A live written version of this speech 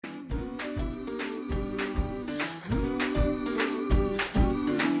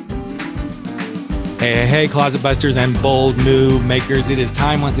Hey, closet busters and bold move makers. It is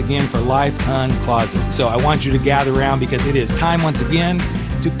time once again for Life Uncloseted. So I want you to gather around because it is time once again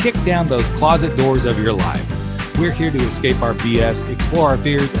to kick down those closet doors of your life. We're here to escape our BS, explore our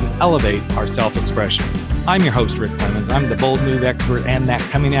fears, and elevate our self-expression. I'm your host, Rick Clemens. I'm the bold move expert and that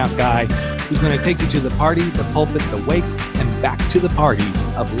coming out guy who's going to take you to the party, the pulpit, the wake, and back to the party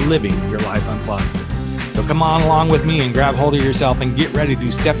of living your life uncloseted. So come on along with me and grab hold of yourself and get ready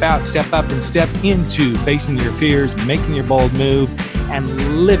to step out, step up, and step into facing your fears, making your bold moves,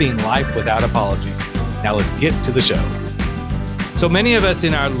 and living life without apologies. Now let's get to the show. So many of us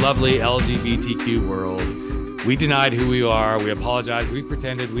in our lovely LGBTQ world, we denied who we are. We apologized. We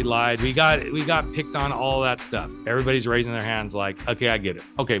pretended. We lied. We got picked on, all that stuff. Everybody's raising their hands like, okay, I get it.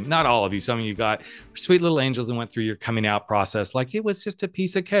 Okay, not all of you. Some of you got sweet little angels and went through your coming out process like it was just a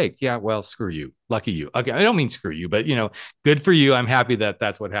piece of cake. Yeah, well, screw you. Lucky you. Okay, I don't mean screw you, but good for you. I'm happy that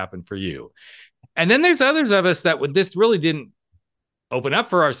that's what happened for you. And then there's others of us that this really didn't open up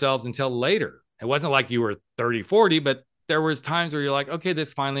for ourselves until later. It wasn't like you were 30, 40, but there was times where you're like, okay,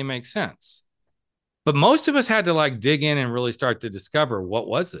 this finally makes sense. But most of us had to dig in and really start to discover, what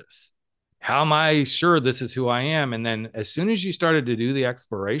was this? How am I sure this is who I am? And then as soon as you started to do the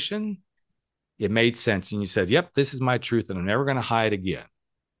exploration, it made sense. And you said, yep, this is my truth and I'm never going to hide again.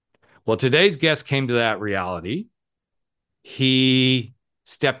 Well, today's guest came to that reality. He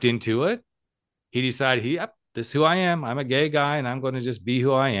stepped into it. He decided, yep, this is who I am. I'm a gay guy and I'm going to just be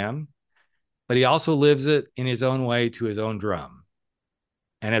who I am. But he also lives it in his own way to his own drum.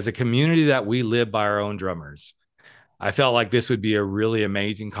 And as a community that we live by our own drummers, I felt like this would be a really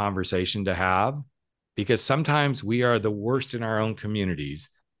amazing conversation to have, because sometimes we are the worst in our own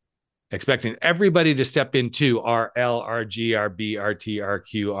communities, expecting everybody to step into our L, our G, our B, our T, our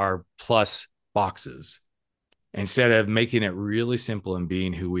Q, our plus boxes, instead of making it really simple and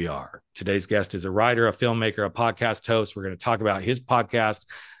being who we are. Today's guest is a writer, a filmmaker, a podcast host. We're going to talk about his podcast,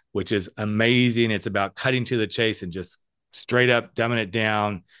 which is amazing. It's about cutting to the chase and just straight up dumbing it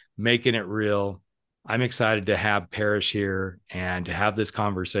down, making it real. I'm excited to have Parrish here and to have this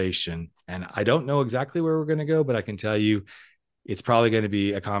conversation. And I don't know exactly where we're going to go, but I can tell you it's probably going to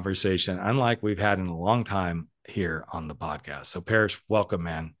be a conversation unlike we've had in a long time here on the podcast. So Parrish, welcome,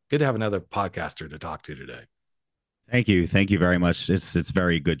 man. Good to have another podcaster to talk to today. Thank you. Thank you very much. It's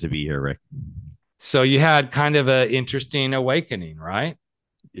very good to be here, Rick. So you had kind of an interesting awakening, right?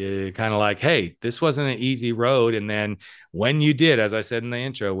 Kind of like, hey, this wasn't an easy road. And then when you did, as I said in the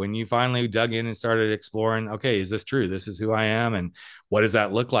intro, when you finally dug in and started exploring, okay, is this true? This is who I am. And what does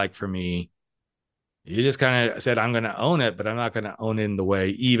that look like for me? You just kind of said, I'm going to own it, but I'm not going to own it in the way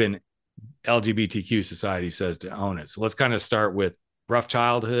even LGBTQ society says to own it. So let's kind of start with rough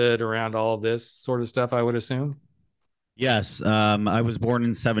childhood around all of this sort of stuff, I would assume. Yes. I was born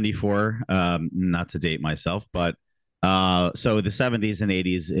in 74, not to date myself, but so the 70s and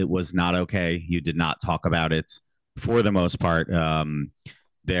 80s, it was not okay. You did not talk about it for the most part.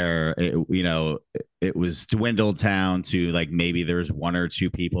 It was dwindled down to maybe there's one or two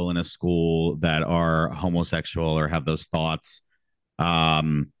people in a school that are homosexual or have those thoughts. But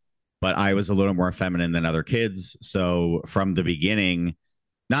I was a little more feminine than other kids. So from the beginning,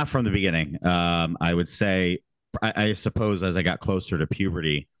 not from the beginning, I would say, I suppose as I got closer to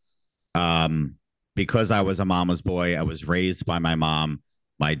puberty, because I was a mama's boy, I was raised by my mom.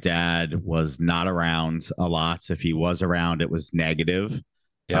 My dad was not around a lot. If he was around, it was negative.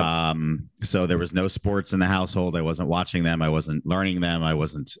 Yep. So there was no sports in the household. I wasn't watching them. I wasn't learning them. I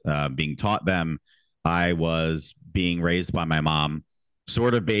wasn't being taught them. I was being raised by my mom,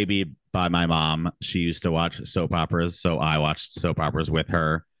 sort of babied by my mom. She used to watch soap operas, so I watched soap operas with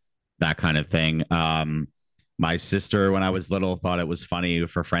her, that kind of thing. My sister, when I was little, thought it was funny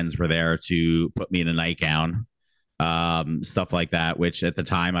if her friends were there to put me in a nightgown, stuff like that, which at the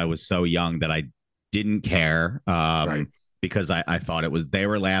time I was so young that I didn't care, right, because I thought they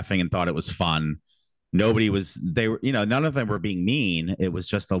were laughing and thought it was fun. None of them were being mean. It was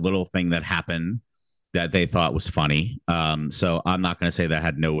just a little thing that happened that they thought was funny. So I'm not going to say that I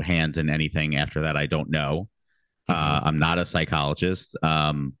had no hands in anything after that. I don't know. I'm not a psychologist.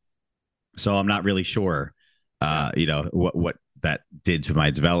 So I'm not really sure. What that did to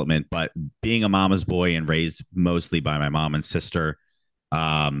my development, but being a mama's boy and raised mostly by my mom and sister,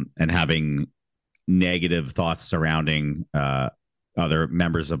 and having negative thoughts surrounding other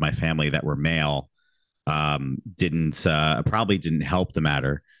members of my family that were male, probably didn't help the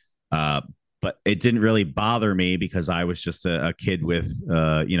matter. But it didn't really bother me because I was just a kid with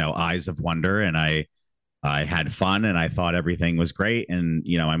eyes of wonder, and I had fun and I thought everything was great. And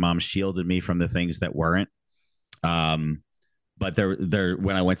my mom shielded me from the things that weren't. but there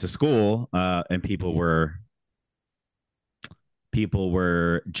when I went to school, and people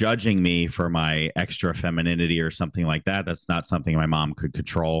were judging me for my extra femininity or something like that. That's not something my mom could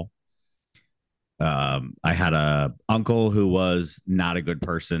control. I had a uncle who was not a good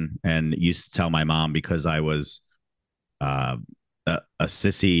person and used to tell my mom because I was uh, a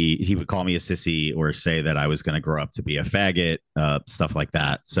sissy. He would call me a sissy or say that I was going to grow up to be a faggot, stuff like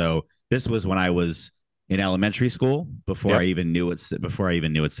that. So this was when I was in elementary school Yep. before I even knew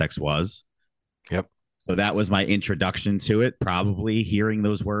what sex was. Yep. So that was my introduction to it, probably hearing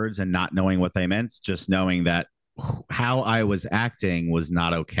those words and not knowing what they meant, just knowing that how I was acting was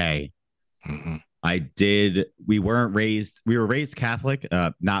not okay. Mm-hmm. We were raised Catholic,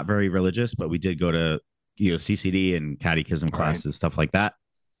 not very religious, but we did go to, CCD and catechism Right. classes, stuff like that.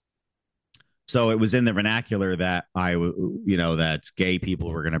 So it was in the vernacular that that gay people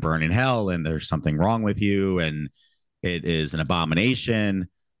were going to burn in hell and there's something wrong with you and it is an abomination.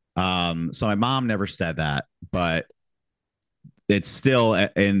 So my mom never said that, but it's still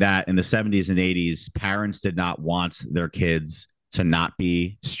in the 70s and 80s, parents did not want their kids to not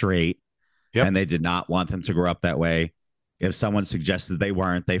be straight Yep. and they did not want them to grow up that way. If someone suggested they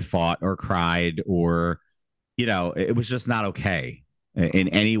weren't, they fought or cried or, it was just not okay in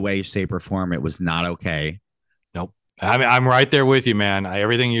any way, shape, or form. It was not okay. Nope. I mean, I'm right there with you, man.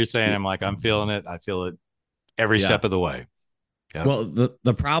 Everything you're saying, I'm like, I'm feeling it. I feel it every Yeah. step of the way. Yep. Well,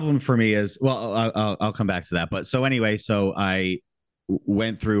 the problem for me is, well, I'll come back to that. But so anyway, so I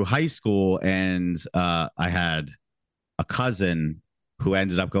went through high school and I had a cousin who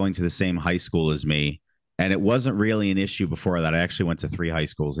ended up going to the same high school as me. And it wasn't really an issue before that. I actually went to 3 high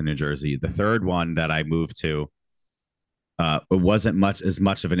schools in New Jersey. The third one that I moved to, it wasn't much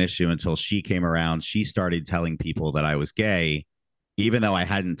of an issue until she came around. She started telling people that I was gay, even though I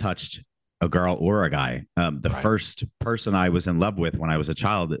hadn't touched a girl or a guy. The Right. first person I was in love with when I was a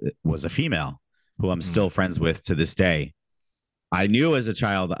child was a female who I'm still Mm. friends with to this day. I knew as a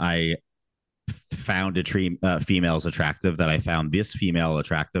child I found females attractive, that I found this female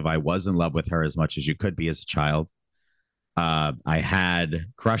attractive. I was in love with her as much as you could be as a child. I had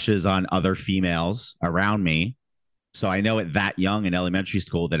crushes on other females around me. So I know at that young in elementary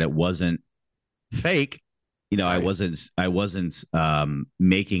school that it wasn't fake. Right. I wasn't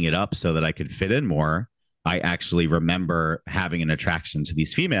making it up so that I could fit in more. I actually remember having an attraction to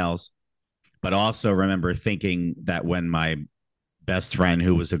these females, but also remember thinking that when my best friend,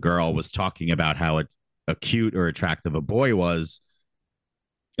 who was a girl, was talking about how a cute or attractive a boy was,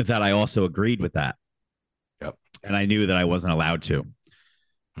 that I also agreed with that. Yep. And I knew that I wasn't allowed to.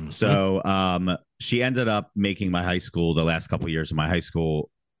 Mm-hmm. So she ended up making my high school, the last couple of years of my high school,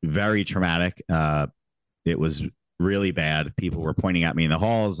 very traumatic. It was really bad. People were pointing at me in the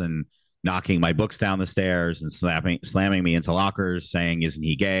halls and knocking my books down the stairs and slamming me into lockers, saying, "Isn't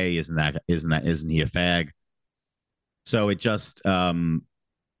he gay? Isn't he a fag?" So it just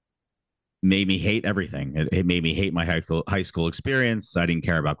made me hate everything. It made me hate my high school experience. I didn't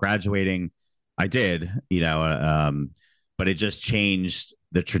care about graduating. I did, but it just changed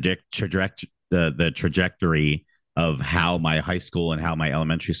the trajectory of how my high school and how my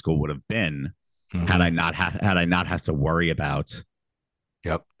elementary school would have been Mm-hmm. had I not had to worry about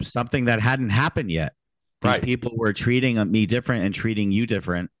Yep. something that hadn't happened yet. These Right. people were treating me different and treating you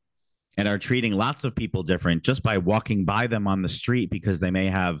different and are treating lots of people different just by walking by them on the street because they may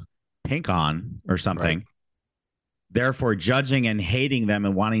have pink on or Right. something. Therefore, judging and hating them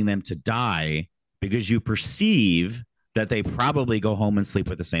and wanting them to die because you perceive that they probably go home and sleep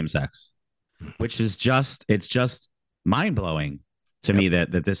with the same sex, which is just mind blowing to Yep. me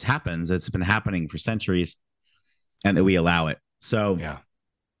that this happens. It's been happening for centuries and that we allow it. So, Yeah.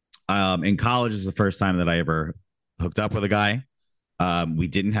 in college is the first time that I ever hooked up with a guy. We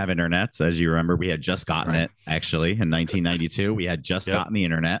didn't have internet, as you remember. We had just gotten Right. it actually in 1992. We had just Yep. gotten the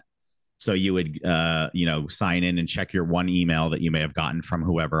internet. So you would, sign in and check your one email that you may have gotten from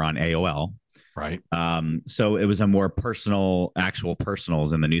whoever on AOL. Right. So it was a more personal, actual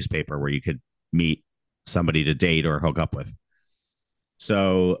personals in the newspaper where you could meet somebody to date or hook up with.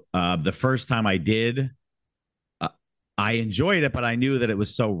 So the first time I did, uh, I enjoyed it, but I knew that it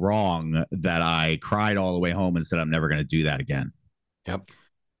was so wrong that I cried all the way home and said, I'm never going to do that again. Yep.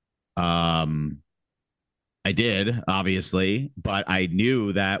 Um, I did, obviously, but I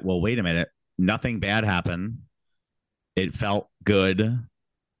knew that, well, wait a minute, nothing bad happened. It felt good.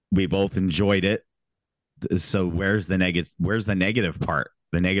 We both enjoyed it. So where's the negative part?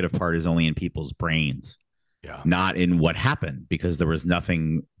 The negative part is only in people's brains, Yeah. not in what happened, because there was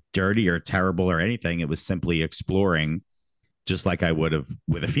nothing dirty or terrible or anything. It was simply exploring, just like I would have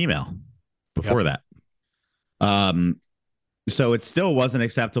with a female before Yep. that. Um So it still wasn't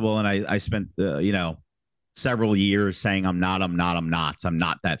acceptable. And I spent, several years saying, I'm not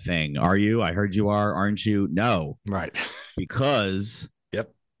that thing. Are you? I heard you are. Aren't you? No, Right. because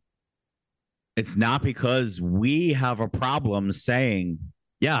Yep. it's not because we have a problem saying,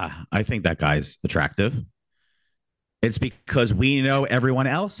 yeah, I think that guy's attractive. It's because we know everyone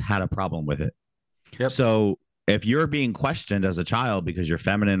else had a problem with it. Yep. So if you're being questioned as a child because you're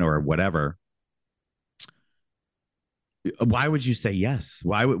feminine or whatever, why would you say yes?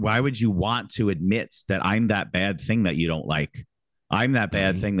 Why would you want to admit that I'm that bad thing that you don't like? I'm that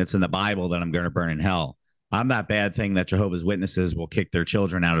bad Mm-hmm. thing that's in the Bible that I'm going to burn in hell. I'm that bad thing that Jehovah's Witnesses will kick their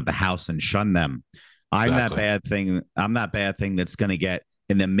children out of the house and shun them. I'm that Exactly. bad thing. I'm that bad thing that's going to get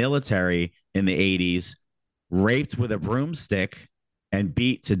in the military in the 80s, raped with a broomstick and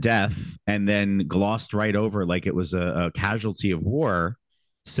beat to death, and then glossed right over like it was a casualty of war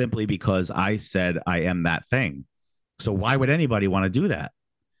simply because I said I am that thing. So why would anybody want to do that?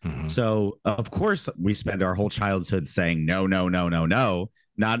 Mm-hmm. So of course we spend our whole childhood saying no, no, no, no, no.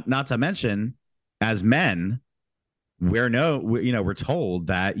 Not to mention, as men, we're told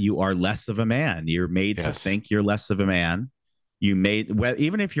that you are less of a man. You're made to Yes. think you're less of a man.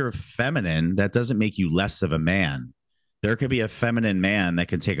 Even if you're feminine, that doesn't make you less of a man. There could be a feminine man that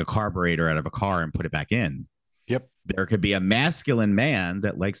can take a carburetor out of a car and put it back in. Yep. There could be a masculine man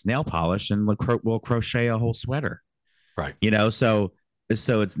that likes nail polish and will crochet a whole sweater. Right. So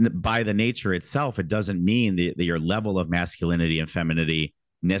it's by the nature itself, it doesn't mean that your level of masculinity and femininity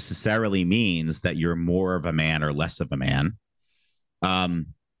necessarily means that you're more of a man or less of a man. um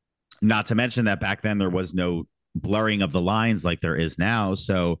Not to mention that back then there was no blurring of the lines like there is now.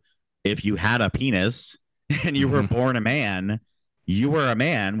 So if you had a penis and you were Mm-hmm. born a man, you were a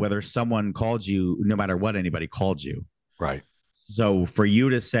man whether someone called you, no matter what anybody called you. Right. So for you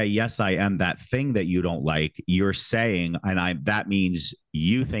to say, yes, I am that thing that you don't like, you're saying, and that means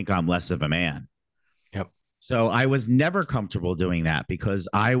you think I'm less of a man. Yep. So I was never comfortable doing that because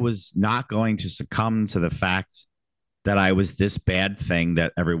I was not going to succumb to the fact that I was this bad thing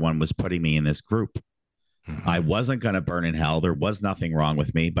that everyone was putting me in this group. I Mm-hmm. wasn't going to burn in hell. There was nothing wrong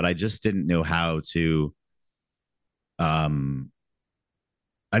with me, but I just didn't know how to, um,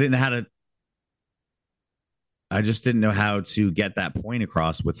 I didn't know how to I just didn't know how to get that point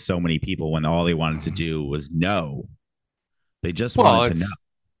across with so many people when all they wanted to Mm-hmm. do was know. They just Well, wanted to know.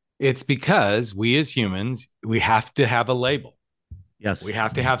 it's because we as humans, we have to have a label. We Yes.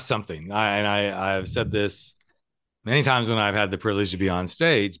 have to have something. I've said this many times when I've had the privilege to be on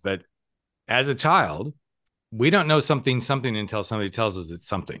stage, but as a child, we don't know something until somebody tells us it's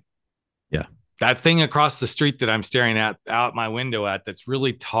something. Yeah. That thing across the street that I'm staring at out my window at that's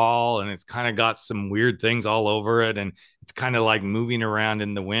really tall and it's kind of got some weird things all over it and it's kind of like moving around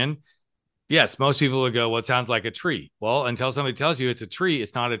in the wind. Yes, most people would go, well, it sounds like a tree. Well, until somebody tells you it's a tree,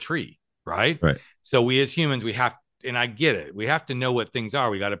 it's not a tree, right? Right. So we as humans, we have, and I get it, we have to know what things are.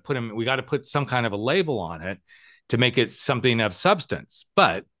 We got to put some kind of a label on it to make it something of substance.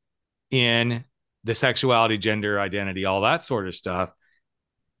 But in the sexuality, gender identity, all that sort of stuff,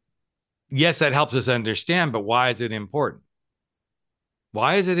 yes, that helps us understand, but why is it important?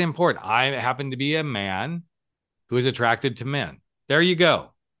 Why is it important? I happen to be a man who is attracted to men. There you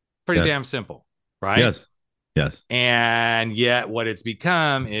go. Pretty Yes. damn simple, right? Yes. Yes. And yet, what it's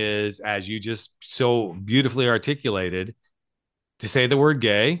become is, as you just so beautifully articulated, to say the word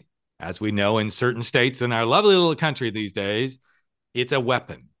gay, as we know in certain states in our lovely little country these days, it's a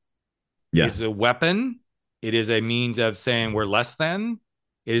weapon. Yeah. It's a weapon. It is a means of saying we're less than.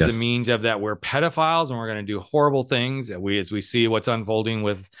 It is a Yes. means of that we're pedophiles and we're going to do horrible things. As we see what's unfolding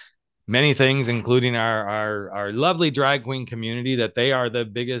with many things, including our lovely drag queen community, that they are the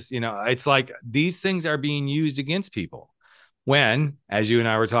biggest. It's like these things are being used against people. When, as you and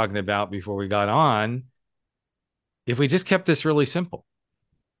I were talking about before we got on, if we just kept this really simple,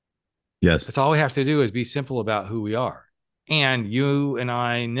 Yes. that's all we have to do is be simple about who we are. And you and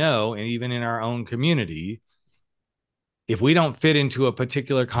I know, and even in our own community, if we don't fit into a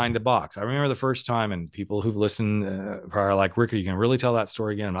particular kind of box. I remember the first time, and people who've listened are like, Ricky, you can really tell that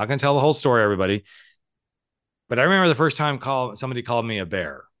story again. I'm not going to tell the whole story, everybody. But I remember the first time somebody called me a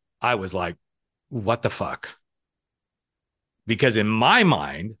bear. I was like, what the fuck? Because in my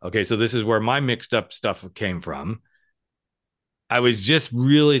mind, okay, so this is where my mixed up stuff came from. I was just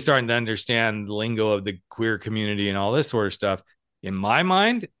really starting to understand the lingo of the queer community and all this sort of stuff. In my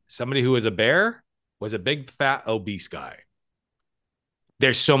mind, somebody who was a bear was a big, fat, obese guy.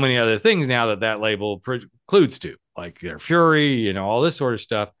 There's so many other things now that label precludes to, like their fury, all this sort of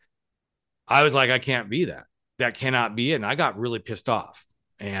stuff. I was like, I can't be that. That cannot be it. And I got really pissed off.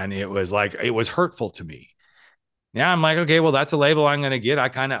 And it was like, it was hurtful to me. Yeah, I'm like, okay, well, that's a label I'm going to get. I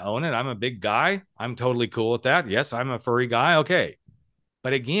kind of own it. I'm a big guy. I'm totally cool with that. Yes, I'm a furry guy. Okay.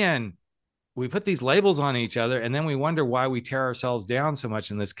 But again, we put these labels on each other and then we wonder why we tear ourselves down so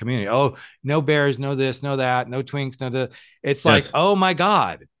much in this community. Oh, no bears, no this, no that, no twinks, no the. It's like, Yes. oh my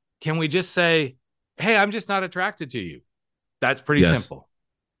God, can we just say, hey, I'm just not attracted to you? That's pretty Yes. simple,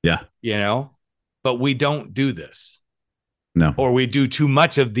 Yeah. you know? But we don't do this, No. or we do too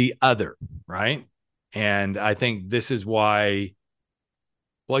much of the other, right? And I think this is why,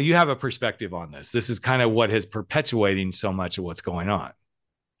 well, you have a perspective on this. This is kind of what is perpetuating so much of what's going on,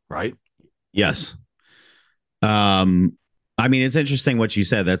 right? Yes. Um, I mean, it's interesting what you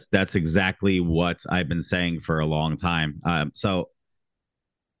said. That's exactly what I've been saying for a long time. So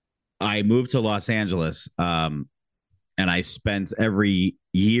I moved to Los Angeles, and I spent every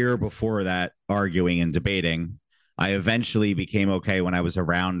year before that arguing and debating. I eventually became okay when I was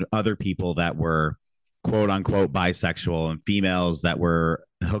around other people that were quote unquote bisexual and females that were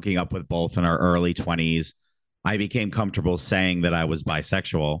hooking up with both in our early 20s. I became comfortable saying that I was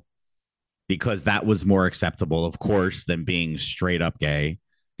bisexual because that was more acceptable, of course, than being straight up gay.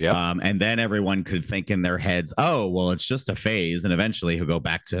 Yep. And then everyone could think in their heads, oh, well, it's just a phase. And eventually he'll go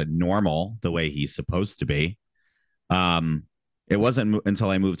back to normal the way he's supposed to be. Um, it wasn't until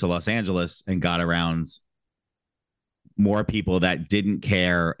I moved to Los Angeles and got around more people that didn't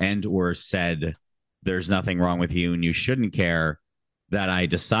care and or said there's nothing wrong with you and you shouldn't care that I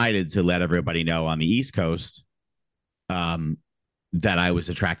decided to let everybody know on the East Coast um, that I was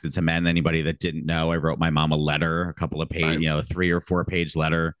attracted to men. Anybody that didn't know, I wrote my mom a letter, a couple of page, Right. a 3 or 4 page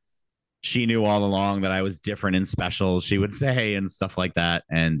letter. She knew all along that I was different and special, she would say, and stuff like that.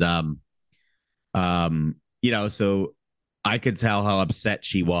 And so I could tell how upset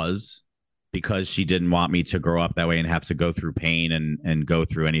she was because she didn't want me to grow up that way and have to go through pain and go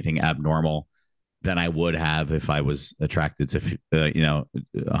through anything abnormal than I would have if I was attracted to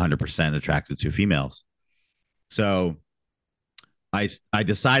 100% attracted to females. So I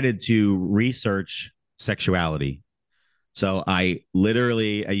decided to research sexuality. So I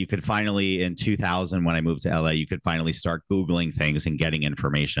literally, you could finally, in 2000, when I moved to LA, you could finally start Googling things and getting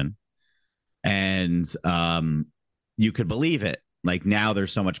information. And you could believe it. Like now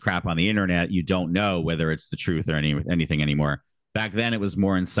there's so much crap on the internet, you don't know whether it's the truth or anything anymore. Back then it was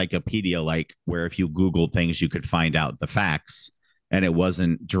more encyclopedia like, where if you Googled things, you could find out the facts and it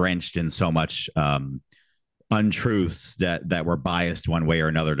wasn't drenched in so much untruths that were biased one way or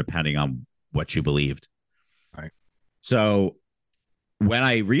another, depending on what you believed. Right. So when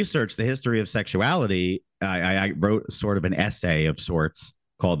I researched the history of sexuality, I wrote sort of an essay of sorts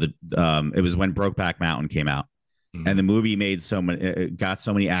called it was when Brokeback Mountain came out. Mm-hmm. And the movie made got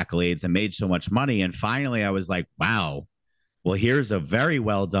so many accolades and made so much money. And finally I was like, wow, well, here's a very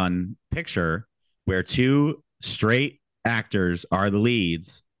well done picture where two straight actors are the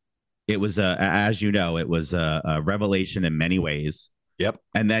leads. It was as you know, it was a revelation in many ways. Yep.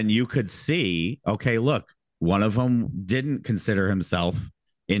 And then you could see, okay, look, one of them didn't consider himself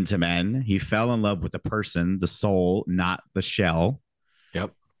into men. He fell in love with the person, the soul, not the shell.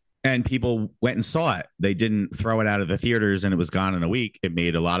 Yep. And people went and saw it. They didn't throw it out of the theaters and it was gone in a week. It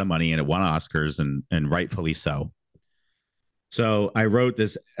made a lot of money and it won Oscars, and rightfully so. So I wrote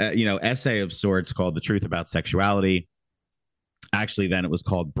this, essay of sorts called "The Truth About Sexuality." Actually, then it was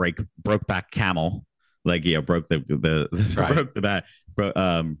called "Brokeback Camel," like broke the right. broke the back,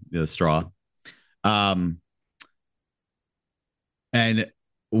 the straw. And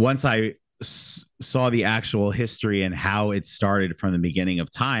once I saw the actual history and how it started from the beginning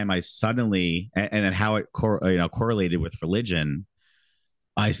of time, I suddenly, and then how it correlated with religion,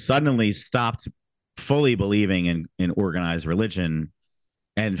 I suddenly stopped fully believing in organized religion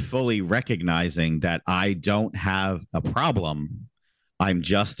and fully recognizing that I don't have a problem. I'm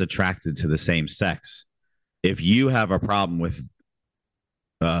just attracted to the same sex. If you have a problem with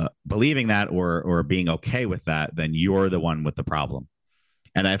believing that or being okay with that, then you're the one with the problem.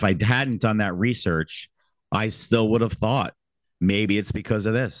 And if I hadn't done that research, I still would have thought maybe it's because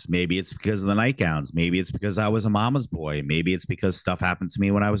of this. Maybe it's because of the nightgowns. Maybe it's because I was a mama's boy. Maybe it's because stuff happened to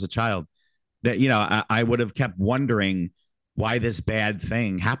me when I was a child. That, I would have kept wondering why this bad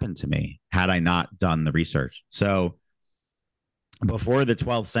thing happened to me had I not done the research. So before the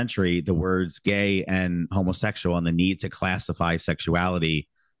 12th century, the words gay and homosexual and the need to classify sexuality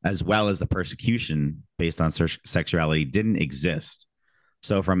as well as the persecution based on sexuality didn't exist.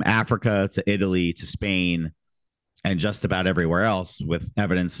 So from Africa to Italy to Spain and just about everywhere else, with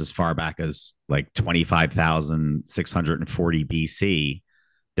evidence as far back as like 25,640 BC,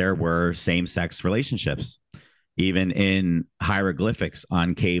 there were same-sex relationships. Even in hieroglyphics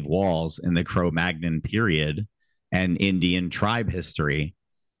on cave walls in the Cro-Magnon period, and Indian tribe history,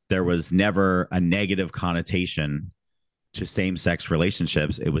 there was never a negative connotation to same-sex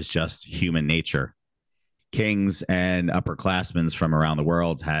relationships. It was just human nature. Kings and upperclassmen from around the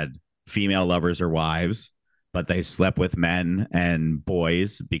world had female lovers or wives, but they slept with men and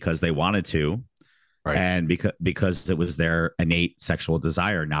boys because they wanted to, Right. and because it was their innate sexual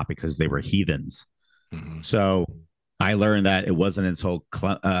desire, not because they were heathens. Mm-hmm. So I learned that it wasn't until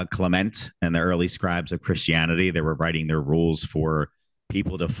Clement and the early scribes of Christianity, they were writing their rules for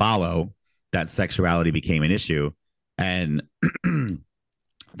people to follow, that sexuality became an issue. And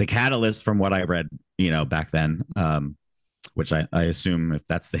the catalyst, from what I read, back then, which I assume, if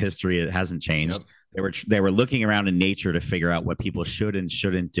that's the history, it hasn't changed. Yep. They were looking around in nature to figure out what people should and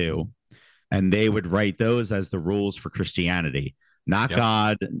shouldn't do, and they would write those as the rules for Christianity. Not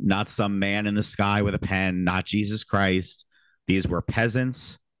God, not some man in the sky with a pen, not Jesus Christ. These were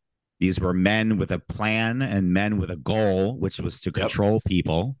peasants. These were men with a plan and men with a goal, which was to control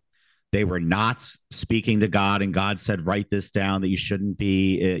people. They were not speaking to God, and God said, write this down, that you shouldn't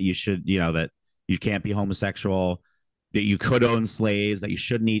be, that you can't be homosexual, that you could own slaves, that you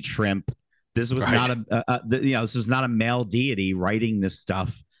shouldn't eat shrimp. This was not this was not a male deity writing this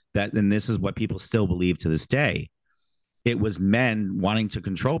stuff, and this is what people still believe to this day. It was men wanting to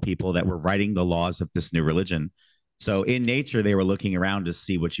control people that were writing the laws of this new religion. So in nature, they were looking around to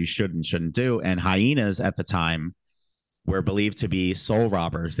see what you should and shouldn't do. And hyenas at the time were believed to be soul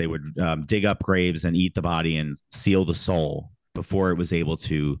robbers. They would dig up graves and eat the body and seal the soul before it was able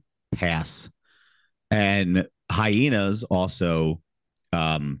to pass. And hyenas also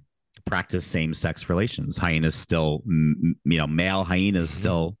practice same-sex relations. Hyenas still, male hyenas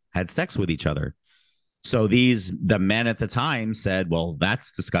still had sex with each other. So the men at the time said, well,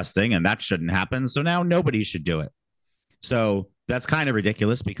 that's disgusting and that shouldn't happen. So now nobody should do it. So that's kind of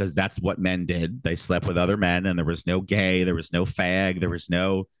ridiculous, because that's what men did. They slept with other men, and there was no gay, there was no fag, there was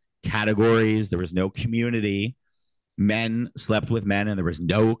no categories, there was no community. Men slept with men, and there was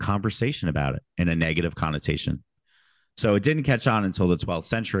no conversation about it in a negative connotation. So it didn't catch on until the 12th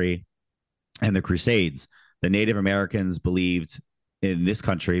century and the Crusades. The Native Americans believed in this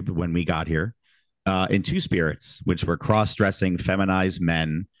country, when we got here, in two spirits, which were cross-dressing, feminized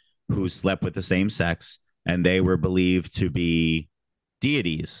men who slept with the same sex, and they were believed to be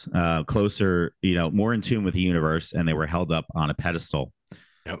deities, closer, more in tune with the universe, and they were held up on a pedestal.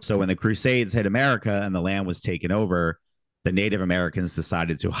 Yep. So when the Crusades hit America and the land was taken over, the Native Americans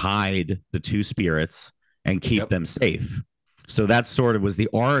decided to hide the two spirits and keep them safe. So that sort of was the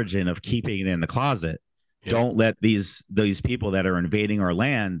origin of keeping it in the closet. Yep. Don't let these people that are invading our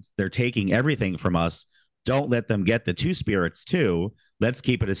land, they're taking everything from us. Don't let them get the two spirits too. Let's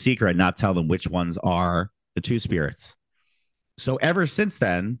keep it a secret and not tell them which ones are the two spirits. So ever since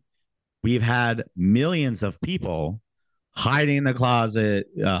then, we've had millions of people hiding in the closet.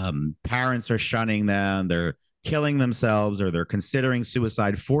 Parents are shunning them. They're killing themselves, or they're considering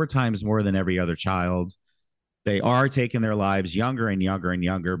suicide 4 times more than every other child. They are taking their lives younger and younger and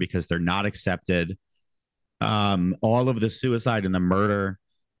younger because they're not accepted. All of the suicide and the murder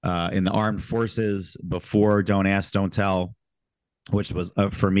in the armed forces before Don't Ask, Don't Tell, which was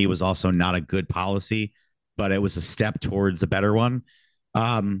for me was also not a good policy, but it was a step towards a better one.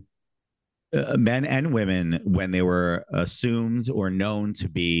 Men and women, when they were assumed or known to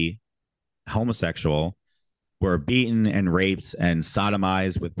be homosexual, were beaten and raped and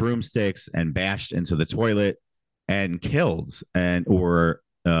sodomized with broomsticks and bashed into the toilet and killed or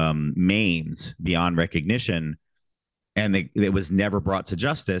maimed beyond recognition. And it was never brought to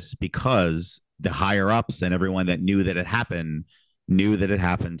justice because the higher ups and everyone that knew that it happened knew that it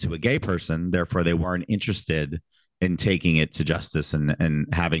happened to a gay person. Therefore, they weren't interested in taking it to justice and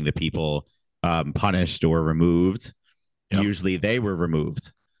having the people punished or removed. Yep. Usually they were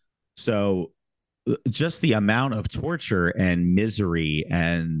removed. So just the amount of torture and misery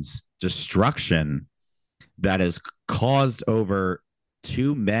and destruction that is caused over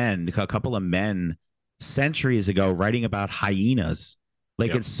a couple of men centuries ago, writing about hyenas.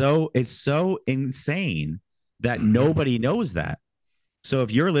 Like, it's so insane that nobody knows that. So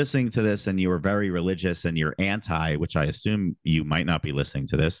if you're listening to this and you are very religious and you're anti, which I assume you might not be listening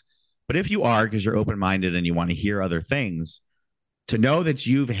to this, but if you are, because you're open-minded and you want to hear other things, to know that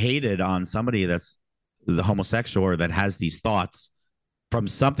you've hated on somebody that's the homosexual or that has these thoughts from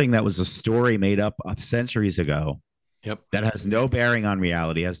something that was a story made up centuries ago. Yep. That has no bearing on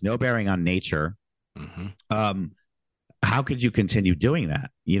reality, has no bearing on nature. How could you continue doing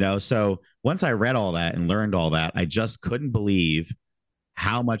that? So once I read all that and learned all that, I just couldn't believe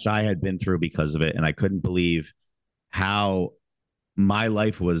how much I had been through because of it. And I couldn't believe how my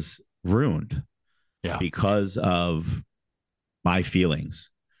life was ruined. Yeah. because of my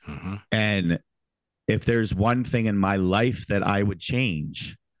feelings. Mm-hmm. And if there's one thing in my life that I would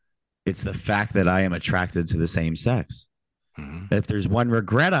change, it's the fact that I am attracted to the same sex. Mm-hmm. If there's one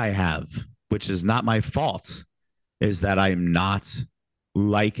regret I have, which is not my fault, is that I am not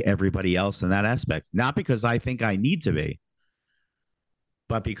like everybody else in that aspect. Not because I think I need to be,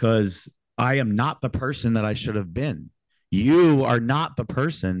 but because I am not the person that I should have been. You are not the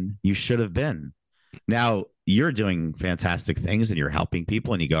person you should have been. Now, you're doing fantastic things and you're helping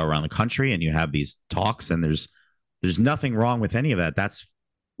people and you go around the country and you have these talks and there's nothing wrong with any of that. That's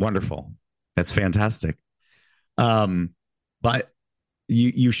wonderful. That's fantastic. But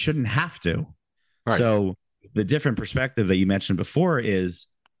you shouldn't have to. Right. So the different perspective that you mentioned before is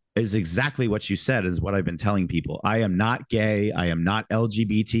exactly what you said, is what I've been telling people. I am not gay. I am not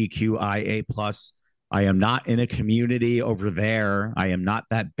LGBTQIA plus. I am not in a community over there. I am not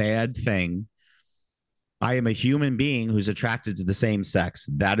that bad thing. I am a human being who's attracted to the same sex.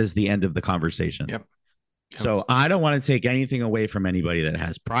 That is the end of the conversation. Yep. So I don't want to take anything away from anybody that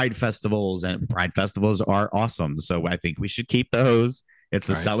has pride festivals, and pride festivals are awesome. So I think we should keep those. It's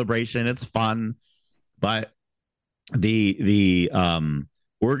a celebration. It's fun. But the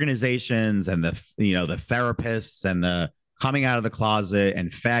organizations and the therapists and the coming out of the closet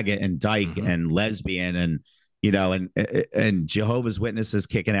and faggot and dyke and lesbian and and Jehovah's Witnesses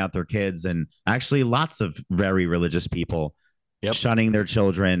kicking out their kids, and actually lots of very religious people shunning their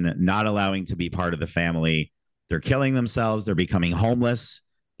children, not allowing to be part of the family. They're killing themselves. They're becoming homeless.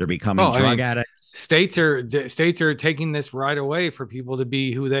 They're becoming drug addicts. States are taking this right away for people to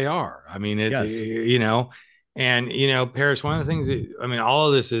be who they are. I mean, and Parrish, one of the things all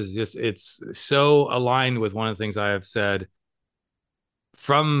of this is just, it's so aligned with one of the things I have said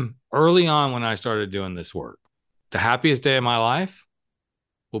from early on when I started doing this work. The happiest day of my life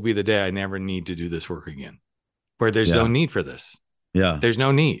will be the day I never need to do this work again, where there's no need for this. Yeah. There's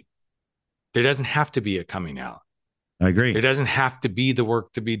no need. There doesn't have to be a coming out. I agree. There doesn't have to be the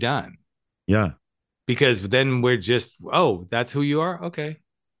work to be done. Yeah. Because then we're just, oh, that's who you are? Okay.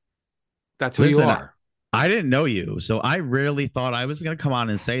 That's who you are. I didn't know you. So I really thought I was going to come on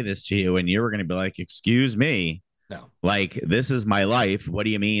and say this to you and you were going to be like, excuse me. No. Like, this is my life. What do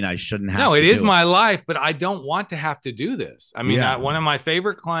you mean I shouldn't have to? No, it is my life, but I don't want to have to do this. I mean, one of my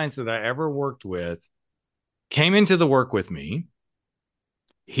favorite clients that I ever worked with came into the work with me.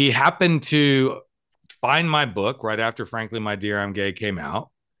 He happened to find my book right after Frankly, My Dear, I'm Gay came out.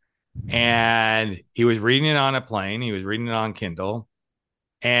 And he was reading it on a plane. He was reading it on Kindle.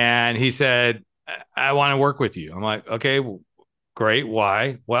 And he said, I want to work with you. I'm like, okay, great.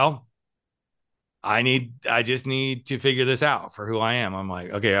 Why? Well, I just need to figure this out for who I am. I'm like,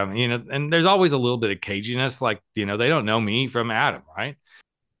 okay, and there's always a little bit of caginess. Like, they don't know me from Adam, right?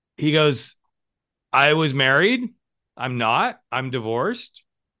 He goes, I was married. I'm not. I'm divorced.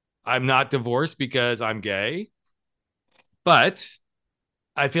 I'm not divorced because I'm gay. But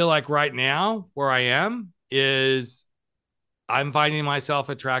I feel like right now where I am is I'm finding myself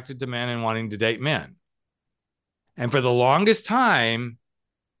attracted to men and wanting to date men. And for the longest time,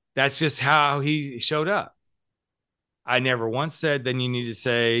 that's just how he showed up. I never once said, then you need to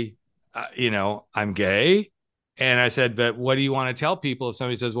say, I'm gay. And I said, but what do you want to tell people if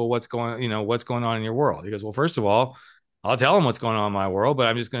somebody says, well, what's going on in your world? He goes, well, first of all, I'll tell them what's going on in my world, but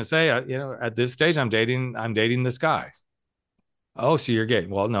I'm just going to say, at this stage, I'm dating this guy. Oh, so you're gay?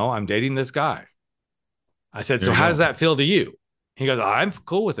 Well, no, I'm dating this guy. I said, so how does that feel to you? He goes, I'm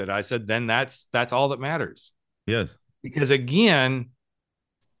cool with it. I said, then that's all that matters. Yes. Because again,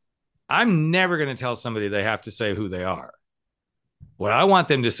 I'm never going to tell somebody they have to say who they are. What I want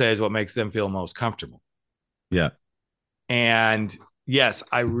them to say is what makes them feel most comfortable. Yeah. And yes,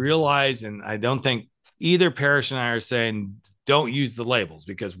 I realize, and I don't think either Parrish and I are saying don't use the labels,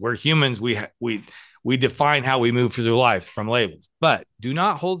 because we're humans. We define how we move through life from labels, but do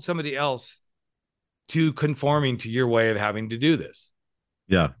not hold somebody else to conforming to your way of having to do this.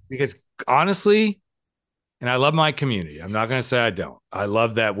 Yeah. Because honestly, and I love my community. I'm not going to say I don't. I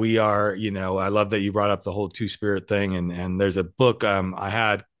love that we are, I love that you brought up the whole two-spirit thing. And there's a book I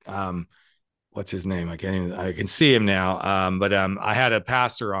had, what's his name? I can see him now. But I had a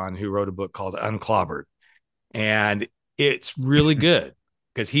pastor on who wrote a book called Unclobbered. And it's really good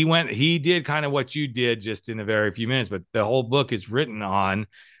because he did kind of what you did just in a very few minutes, but the whole book is written on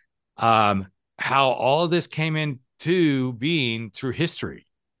how all of this came into being through history.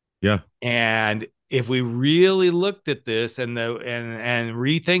 Yeah. And if we really looked at this and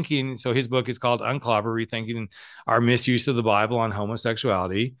rethinking, so his book is called Unclobber, Rethinking Our Misuse of the Bible on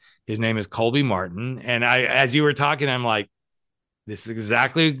Homosexuality. His name is Colby Martin. And as you were talking, I'm like, This is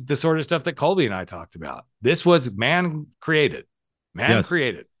exactly the sort of stuff that Colby and I talked about. This was man Yes.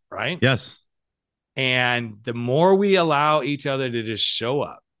 created, right? Yes. And the more we allow each other to just show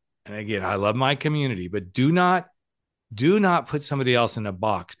up, and again, I love my community, but do not put somebody else in a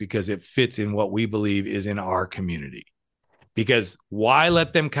box because it fits in what we believe is in our community. Because why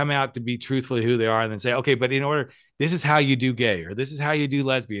let them come out to be truthfully who they are and then say, okay, but in order, this is how you do gay, or this is how you do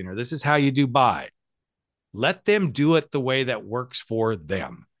lesbian, or this is how you do bi. Let them do it the way that works for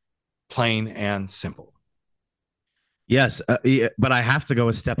them, plain and simple. Yes, yeah, but I have to go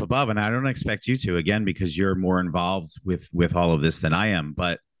a step above, and I don't expect you to again because you're more involved with all of this than I am.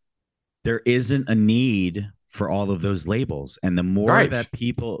 But there isn't a need for all of those labels, and Right.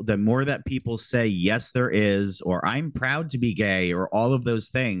 the more that people say yes, there is, or I'm proud to be gay, or all of those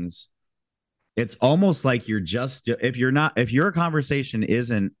things, it's almost like you're just if your conversation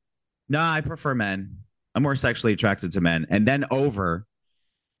isn't no, I prefer men, I'm more sexually attracted to men, and then over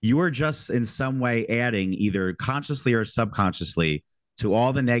you are just in some way adding either consciously or subconsciously to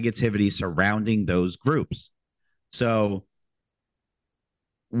all the negativity surrounding those groups. So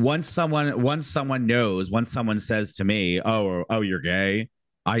once someone says to me, "Oh, you're gay,"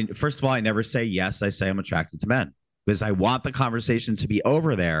 I first of all, I never say yes. I say I'm attracted to men because I want the conversation to be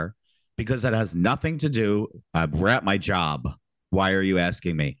over there because that has nothing to do. We're at my job. Why are you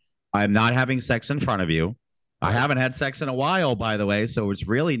asking me? I'm not having sex in front of you. I Right. haven't had sex in a while, by the way, so it's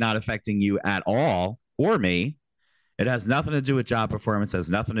really not affecting you at all or me. It has nothing to do with job performance. It has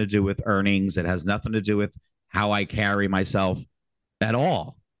nothing to do with earnings. It has nothing to do with how I carry myself at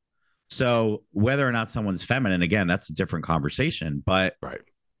all. So whether or not someone's feminine, again, that's a different conversation. But Right.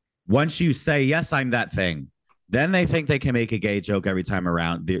 once you say, yes, I'm that thing, then they think they can make a gay joke every time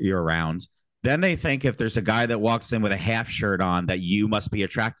around you're around. Then they think if there's a guy that walks in with a half shirt on that you must be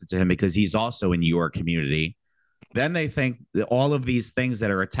attracted to him because he's also in your community. Then they think that all of these things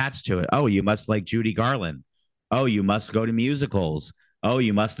that are attached to it. Oh, you must like Judy Garland. Oh, you must go to musicals. Oh,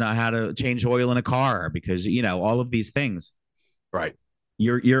 you must know how to change oil in a car because all of these things Right.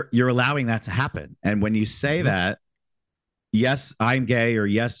 you're allowing that to happen. And when you say Mm-hmm. that, yes, I'm gay, or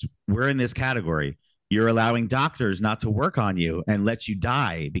yes, we're in this category, you're allowing doctors not to work on you and let you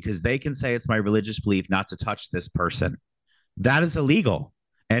die because they can say it's my religious belief not to touch this person. That is illegal.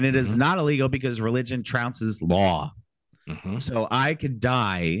 And it is Mm-hmm. not illegal because religion trounces law. Mm-hmm. So I could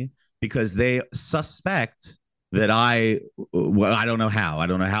die because they suspect that well, I don't know how. I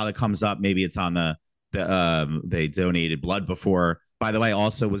don't know how it comes up. Maybe it's on they donated blood before. By the way,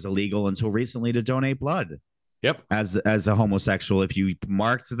 also was illegal until recently to donate blood Yep. as a homosexual. If you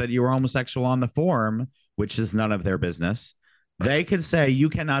marked that you were homosexual on the form, which is none of their business, Right. they could say you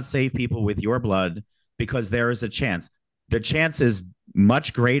cannot save people with your blood because there is a chance. The chance is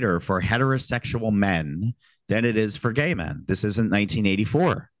much greater for heterosexual men than it is for gay men. This isn't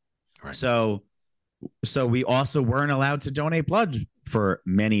 1984. Right. So we also weren't allowed to donate blood for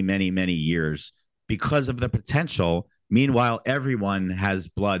many, many, many years because of the potential. Meanwhile, everyone has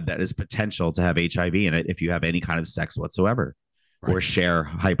blood that is potential to have HIV in it if you have any kind of sex whatsoever or Right. share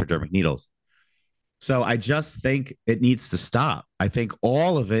hypodermic needles. So I just think it needs to stop. I think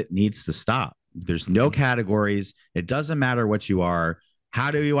all of it needs to stop. There's no Mm-hmm. categories. It doesn't matter what you are.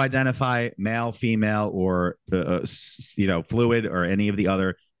 How do you identify male, female, or fluid, or any of the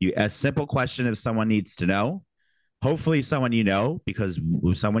other? A simple question if someone needs to know. Hopefully, someone you know, because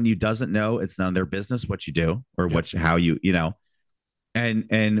someone you doesn't know, it's none of their business what you do or Yep. how you know.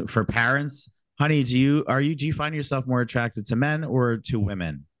 And for parents, honey, do you find yourself more attracted to men or to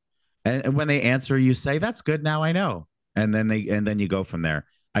women? And when they answer, you say, "That's good. Now I know." And then you go from there.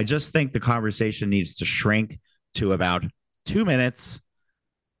 I just think the conversation needs to shrink to about 2 minutes,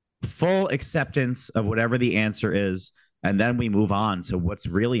 full acceptance of whatever the answer is, and then we move on to what's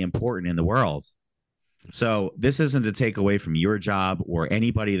really important in the world. So this isn't to take away from your job or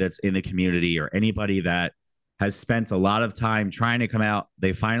anybody that's in the community or anybody that has spent a lot of time trying to come out.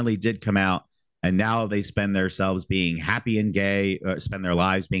 They finally did come out, and now they spend themselves being happy and gay, spend their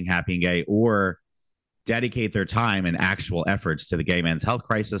lives being happy and gay, or dedicate their time and actual efforts to the gay men's health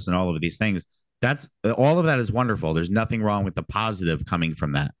crisis and all of these things. That's all of that is wonderful. There's nothing wrong with the positive coming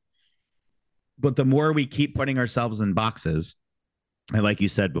from that. But the more we keep putting ourselves in boxes, and like you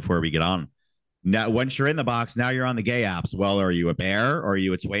said before we get on, now once you're in the box, now you're on the gay apps. Well, are you a bear? Are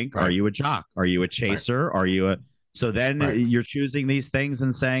you a twink? Are Right. you a jock? Are you a Right. chaser? Are you a so then Right. you're choosing these things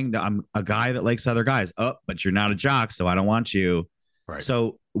and saying, I'm a guy that likes other guys. Oh, but you're not a jock, so I don't want you. Right.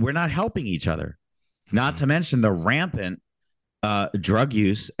 So we're not helping each other. Not Mm-hmm. to mention the rampant drug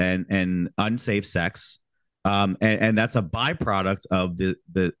use and unsafe sex, and that's a byproduct of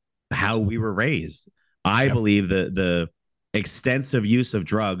the how we were raised. I Yep. believe the extensive use of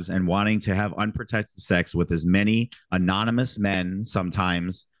drugs and wanting to have unprotected sex with as many anonymous men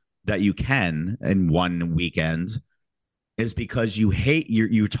sometimes that you can in one weekend is because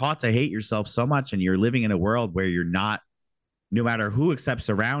you're taught to hate yourself so much, and you're living in a world where you're not, no matter who accepts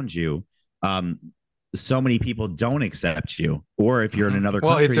around you, um, so many people don't accept you. Or if you're in another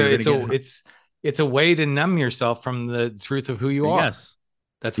Well, country, it's a way to numb yourself from the truth of who you are. Yes.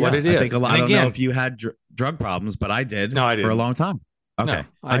 That's what Yeah. it I think a is. lot. And I don't know again, if you had drug problems, but I did no, I for a didn't. long time. Okay. No,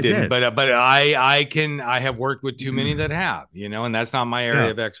 I didn't. did. But I have worked with too many that have, and that's not my area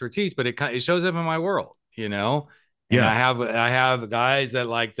Yeah. of expertise, but it shows up in my world, and Yeah. I have guys that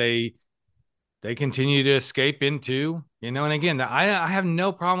like they continue to escape into, and again, I have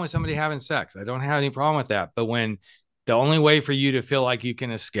no problem with somebody having sex. I don't have any problem with that. But when the only way for you to feel like you can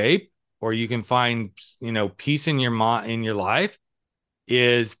escape or you can find, peace in your life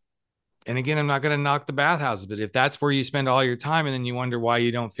is, and again, I'm not going to knock the bathhouses, but if that's where you spend all your time and then you wonder why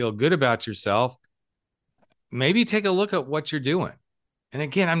you don't feel good about yourself, maybe take a look at what you're doing. And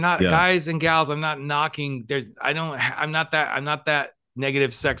again, I'm not, Yeah. guys and gals, I'm not knocking. I'm not that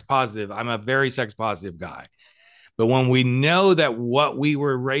negative sex positive. I'm a very sex positive guy. But when we know that what we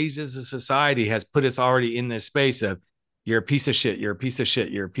were raised as a society has put us already in this space of you're a piece of shit, you're a piece of shit,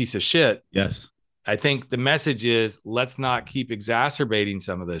 you're a piece of shit. Yes. I think the message is let's not keep exacerbating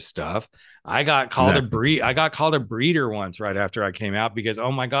some of this stuff. I got called a breeder once right after I came out because,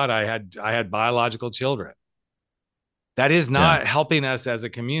 oh my God, I had biological children. That is Yeah. not helping us as a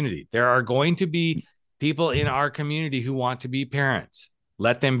community. There are going to be people in our community who want to be parents.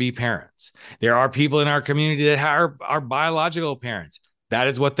 Let them be parents. There are people in our community that are biological parents. That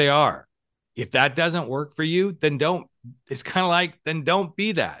is what they are. If that doesn't work for you, then don't. It's kind of like, then don't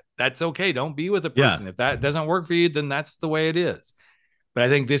be that. That's okay. Don't be with a person. Yeah. If that doesn't work for you, then that's the way it is. But I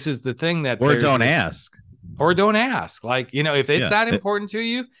think this is the thing that Or don't ask. Or don't ask. Like, if it's that important to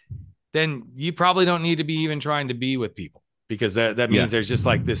you, then you probably don't need to be even trying to be with people, because that means there's just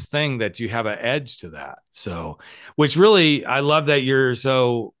like this thing that you have an edge to that. So, which really, I love that you're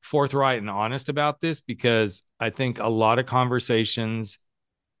so forthright and honest about this, because I think a lot of conversations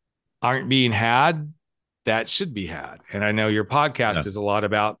aren't being had that should be had. And I know your podcast is a lot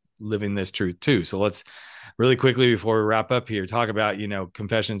about living this truth too. So let's really quickly, before we wrap up here, talk about,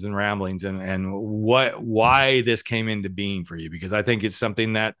 confessions and ramblings and why this came into being for you, because I think it's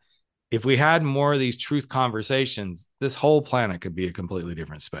something that if we had more of these truth conversations, this whole planet could be a completely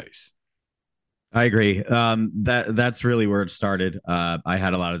different space. I agree. That's really where it started. I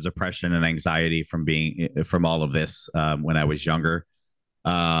had a lot of depression and anxiety from all of this when I was younger,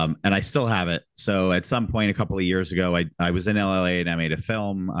 and I still have it. So at some point, a couple of years ago, I was in LA and I made a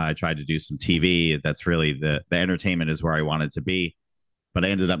film. I tried to do some TV. That's really the entertainment is where I wanted to be, but I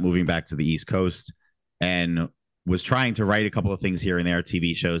ended up moving back to the East Coast and was trying to write a couple of things here and there,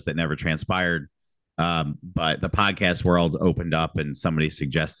 TV shows that never transpired. But the podcast world opened up and somebody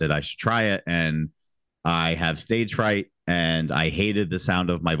suggested I should try it. And I have stage fright and I hated the sound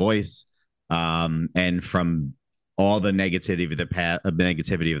of my voice. And from all the negativity of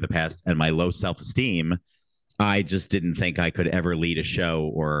the past and my low self-esteem, I just didn't think I could ever lead a show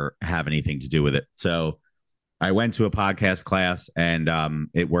or have anything to do with it. So I went to a podcast class and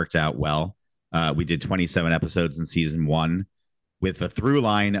it worked out well. We did 27 episodes in season 1 with a through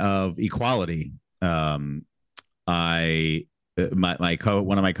line of equality. One of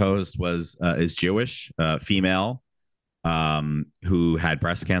my co-hosts is Jewish, female, who had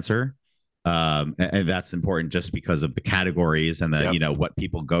breast cancer. And that's important just because of the categories and the, what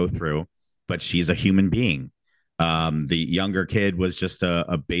people go through, but she's a human being. The younger kid was just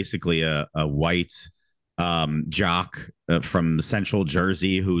basically a white, jock from Central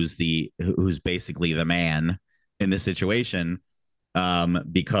Jersey, who's basically the man in this situation,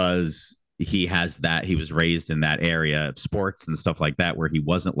 because he was raised in that area of sports and stuff like that, where he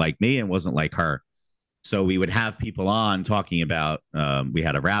wasn't like me and wasn't like her. So we would have people on talking about, we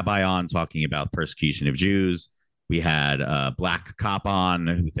had a rabbi on talking about persecution of Jews. We had a black cop on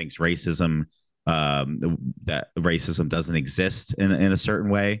who thinks that racism doesn't exist in a certain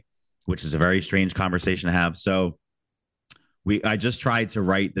way, which is a very strange conversation to have. So I just tried to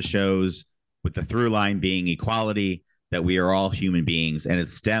write the shows with the through line being equality, that we are all human beings, and it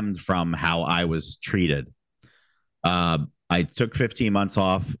stemmed from how I was treated. I took 15 months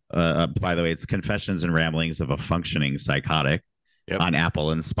off. By the way, it's Confessions and Ramblings of a Functioning Psychotic on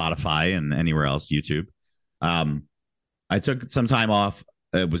Apple and Spotify and anywhere else, YouTube. I took some time off.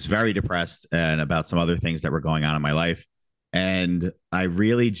 I was very depressed and about some other things that were going on in my life. And I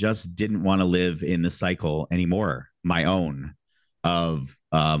really just didn't want to live in the cycle anymore, my own, of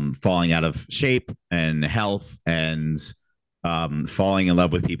falling out of shape and health and falling in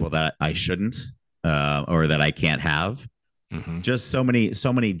love with people that I shouldn't, or that I can't have. Mm-hmm. Just so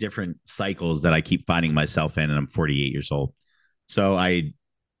many different cycles that I keep finding myself in, and I'm 48 years old. So I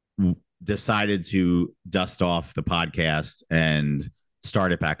decided to dust off the podcast and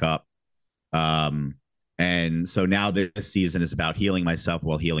start it back up. Um, and so now this season is about healing myself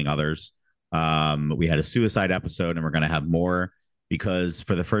while healing others. We had a suicide episode, and we're going to have more, because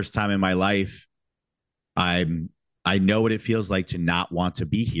for the first time in my life, I'm I know what it feels like to not want to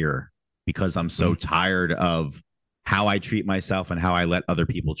be here, because I'm so tired of how I treat myself and how I let other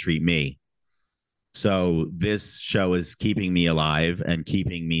people treat me. So this show is keeping me alive and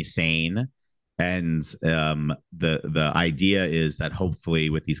keeping me sane. And the idea is that hopefully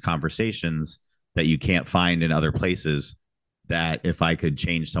with these conversations that you can't find in other places, that if I could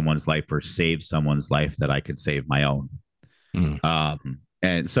change someone's life or save someone's life, that I could save my own.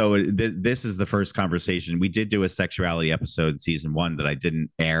 And so this is the first conversation. We did do a sexuality episode in season 1 that I didn't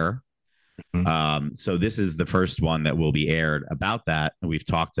air. So this is the first one that will be aired about that. And we've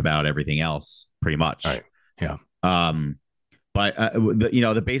talked about everything else pretty much. Right. Yeah. But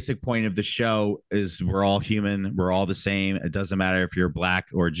the basic point of the show is we're all human. We're all the same. It doesn't matter if you're black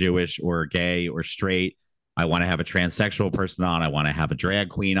or Jewish or gay or straight. I want to have a transsexual person on. I want to have a drag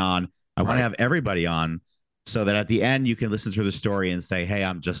queen on. I want to have everybody on, so that at the end you can listen to the story and say, hey,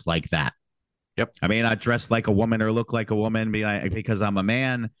 I'm just like that. Yep. I may not dress like a woman or look like a woman because I'm a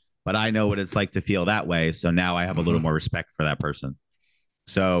man, but I know what it's like to feel that way. So now I have a little more respect for that person.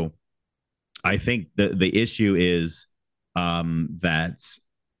 So I think the issue is that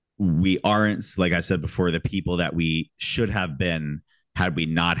we aren't, like I said before, the people that we should have been had we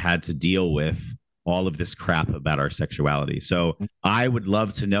not had to deal with all of this crap about our sexuality. So I would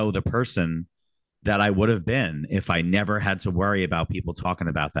love to know the person that I would have been if I never had to worry about people talking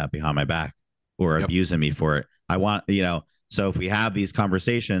about that behind my back or abusing me for it. I want, so if we have these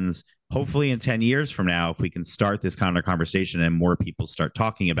conversations, hopefully in 10 years from now, if we can start this kind of conversation and more people start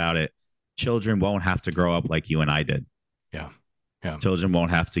talking about it, children won't have to grow up like you and I did. Yeah. Yeah. Children won't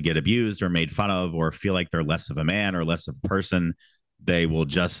have to get abused or made fun of or feel like they're less of a man or less of a person. They will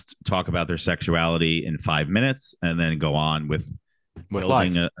just talk about their sexuality in 5 minutes and then go on with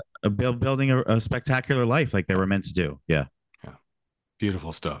building building a spectacular life like they were meant to do. Yeah. Yeah.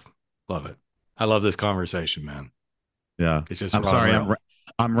 Beautiful stuff. Love it. I love this conversation, man. Yeah. It's just, I'm sorry.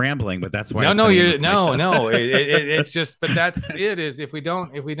 I'm rambling, but that's why. It's just, but that's it is if we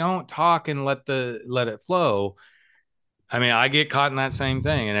don't talk and let it flow. I mean, I get caught in that same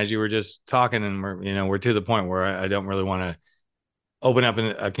thing. And as you were just talking, and we're to the point where I don't really want to open up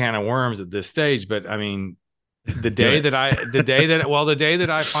a can of worms at this stage, but I mean, the day that I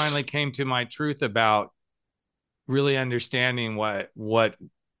finally came to my truth about really understanding what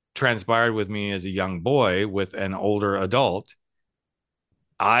transpired with me as a young boy with an older adult,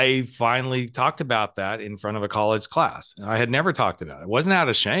 I finally talked about that in front of a college class. I had never talked about it. It wasn't out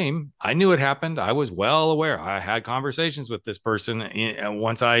of shame. I knew it happened. I was well aware. I had conversations with this person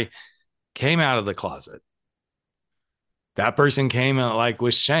once I came out of the closet. That person came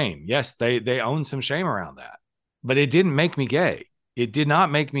with shame. Yes, they own some shame around that, but it didn't make me gay. It did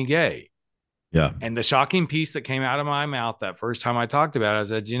not make me gay. Yeah. And the shocking piece that came out of my mouth that first time I talked about it, I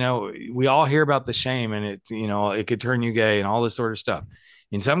said, we all hear about the shame and it could turn you gay and all this sort of stuff.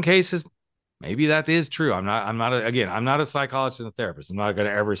 In some cases, maybe that is true. I'm not a psychologist and a therapist. I'm not going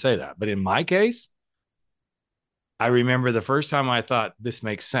to ever say that. But in my case, I remember the first time I thought, this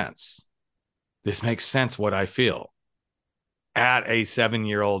makes sense. This makes sense what I feel. At a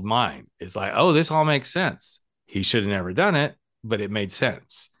 7-year-old mind, it's like, oh, this all makes sense. He should have never done it, but it made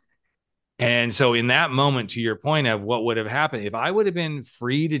sense. And so in that moment, to your point of what would have happened, if I would have been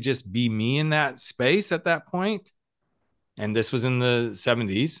free to just be me in that space at that point, and this was in the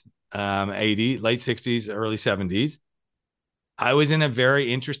 70s, 80, late 60s, early 70s, I was in a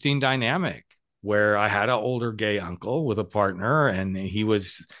very interesting dynamic where I had an older gay uncle with a partner, and he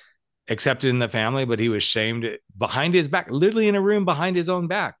was accepted in the family, but he was shamed behind his back, literally in a room behind his own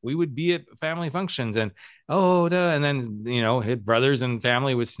back. We would be at family functions and and then, his brothers and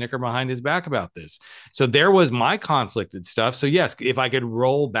family would snicker behind his back about this. So there was my conflicted stuff. So yes, if I could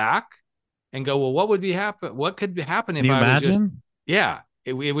roll back and go, well, what could happen if I was just,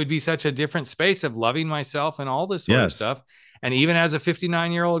 it would be such a different space of loving myself and all this sort of stuff. And even as a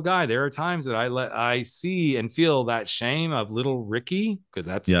 59-year-old guy, there are times that I see and feel that shame of little Ricky, because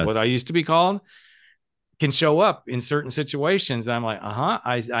that's what I used to be called, can show up in certain situations. I'm like,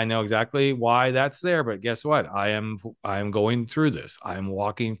 I know exactly why that's there, but guess what? I am going through this. I'm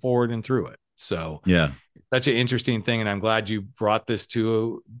walking forward and through it. So such an interesting thing. And I'm glad you brought this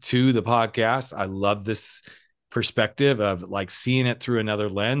to the podcast. I love this perspective of like seeing it through another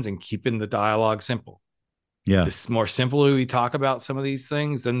lens and keeping the dialogue simple. Yeah. The more simply we talk about some of these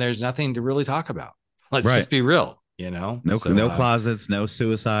things, then there's nothing to really talk about. Let's Right. just be real, you know? No closets, no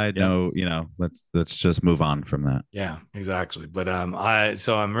suicide, no, let's just move on from that. Yeah, exactly. But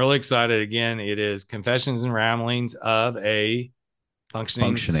I'm really excited. Again, it is Confessions and Ramblings of a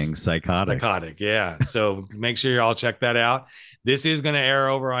Functioning Psychotic. Yeah. So make sure you all check that out. This is going to air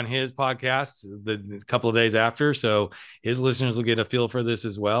over on his podcast the couple of days after. So his listeners will get a feel for this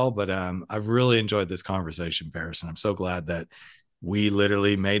as well. But I've really enjoyed this conversation, Parrish. And I'm so glad that we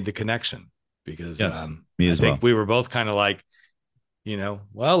literally made the connection because I think we were both kind of like,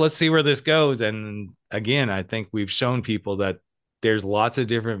 well, let's see where this goes. And again, I think we've shown people that there's lots of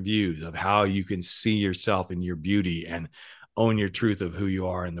different views of how you can see yourself and your beauty and own your truth of who you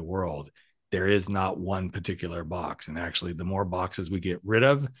are in the world. There is not one particular box. And actually, the more boxes we get rid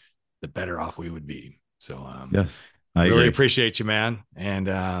of, the better off we would be. So yes, I really appreciate you, man.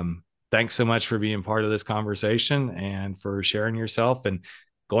 And thanks so much for being part of this conversation and for sharing yourself and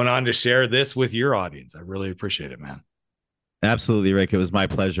going on to share this with your audience. I really appreciate it, man. Absolutely, Rick. It was my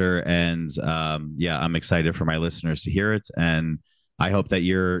pleasure. And I'm excited for my listeners to hear it. And I hope that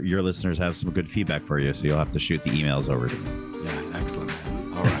your listeners have some good feedback for you. So you'll have to shoot the emails over to me. Yeah, excellent,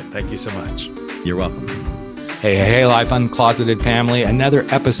 man. All right. Thank you so much. You're welcome. Hey, Life Uncloseted family. Another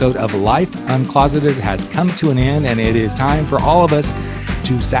episode of Life Uncloseted has come to an end, and it is time for all of us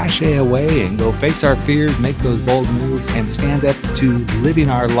to sashay away and go face our fears, make those bold moves, and stand up to living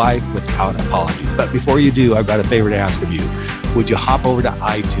our life without apology. But before you do, I've got a favor to ask of you. Would you hop over to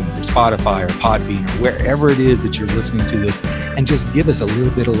iTunes or Spotify or Podbean or wherever it is that you're listening to this and just give us a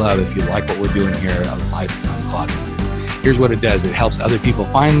little bit of love if you like what we're doing here at Life Uncloseted. Here's what it does. It helps other people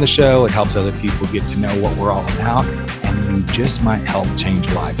find the show. It helps other people get to know what we're all about. And you just might help change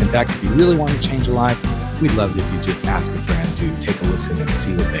a life. In fact, if you really want to change a life, we'd love it if you just ask a friend to take a listen and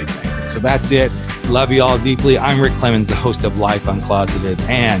see what they think. So that's it. Love you all deeply. I'm Rick Clemens, the host of Life Uncloseted,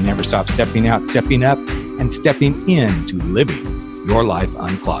 and never stop stepping out, stepping up, and stepping into living your life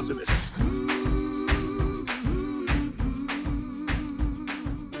uncloseted.